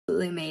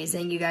absolutely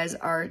amazing. You guys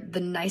are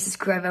the nicest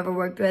crew I've ever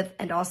worked with,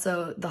 and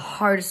also the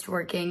hardest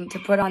working. To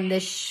put on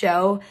this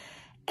show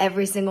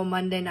every single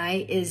Monday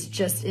night is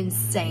just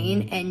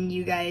insane, and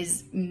you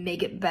guys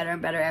make it better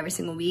and better every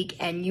single week,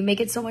 and you make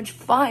it so much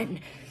fun.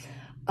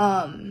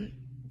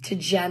 To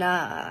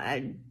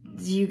Jenna,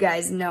 you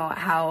guys know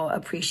how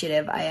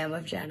appreciative I am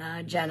of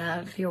Jenna.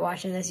 Jenna, if you're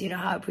watching this, you know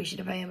how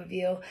appreciative I am of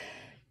you.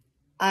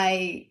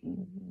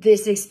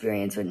 This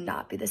experience would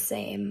not be the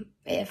same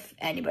if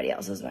anybody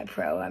else was my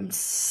pro. I'm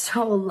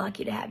so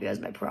lucky to have you as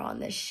my pro on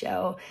this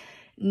show.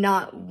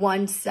 Not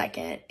 1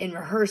 second in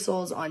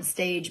rehearsals, on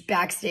stage,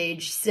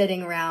 backstage,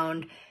 sitting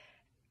around,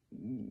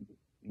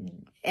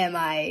 am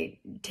I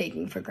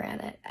taking for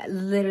granted.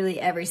 Literally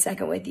every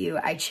second with you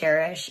I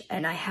cherish,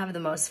 and I have the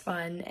most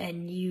fun,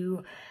 and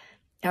you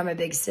are my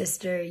big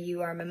sister,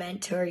 you are my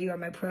mentor, you are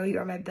my pro, you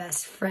are my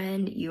best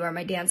friend, you are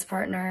my dance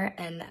partner,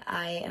 and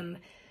I am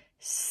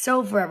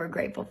so forever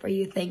grateful for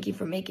you. Thank you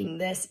for making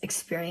this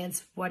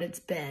experience what it's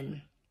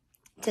been.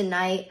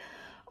 Tonight,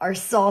 our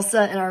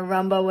salsa and our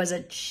rumba was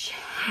a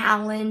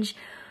challenge.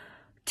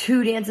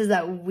 2 dances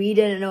that we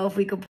didn't know if we could